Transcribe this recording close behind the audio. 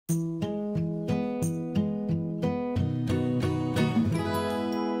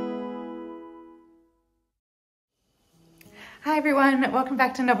Hi everyone, welcome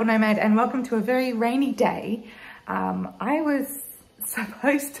back to Novel Nomad and welcome to a very rainy day. I was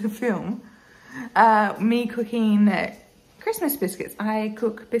supposed to film me cooking Christmas biscuits. I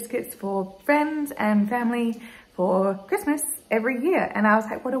cook biscuits for friends and family for Christmas every year, and I was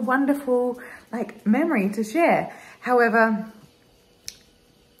like, what a wonderful memory to share. However,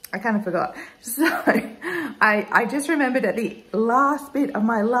 I kind of forgot. So I just remembered at the last bit of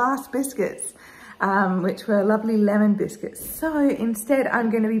my last biscuits, which were lovely lemon biscuits. So instead, I'm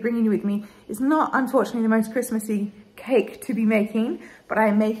going to be bringing you with me. It's not, unfortunately, the most Christmassy cake to be making, but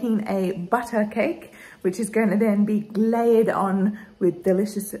I'm making a butter cake, which is going to then be layered on with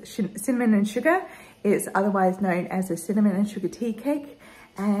delicious cinnamon and sugar. It's otherwise known as a cinnamon and sugar tea cake.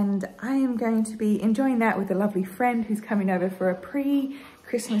 And I am going to be enjoying that with a lovely friend who's coming over for a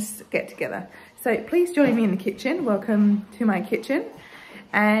pre-Christmas get-together. So please join me in the kitchen. Welcome to my kitchen.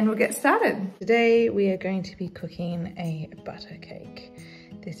 And we'll get started. Today we are going to be cooking a butter cake.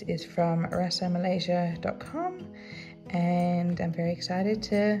 This is from rasamalaysia.com and I'm very excited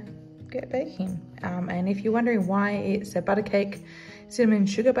to get baking. And if you're wondering why it's a butter cake, cinnamon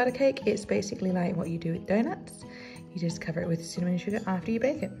sugar butter cake, it's basically like what you do with donuts. You just cover it with cinnamon sugar after you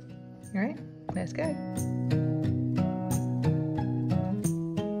bake it. All right, let's go.